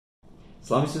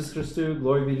Slava Jesus Christu,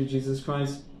 glory be to Jesus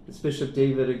Christ. It's Bishop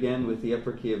David again with the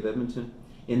Eparchy of Edmonton,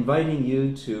 inviting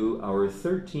you to our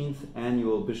 13th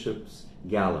annual Bishops'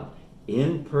 Gala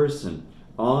in person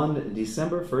on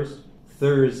December 1st,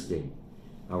 Thursday.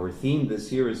 Our theme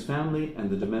this year is Family and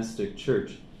the Domestic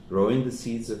Church, Growing the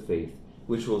Seeds of Faith,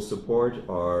 which will support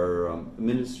our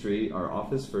ministry, our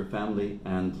Office for Family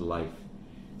and Life.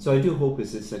 So I do hope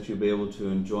that you'll be able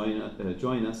to join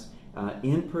us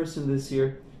in person this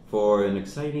year for an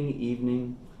exciting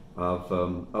evening of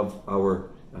our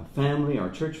family, our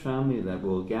church family that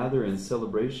will gather in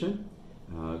celebration,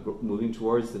 moving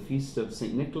towards the feast of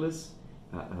St. Nicholas,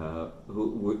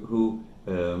 who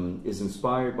is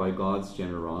inspired by God's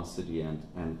generosity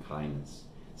and kindness.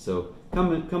 So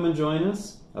come and join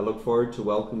us. I look forward to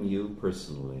welcoming you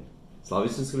personally. Slava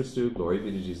Jesus Christu, glory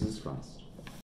be to Jesus Christ.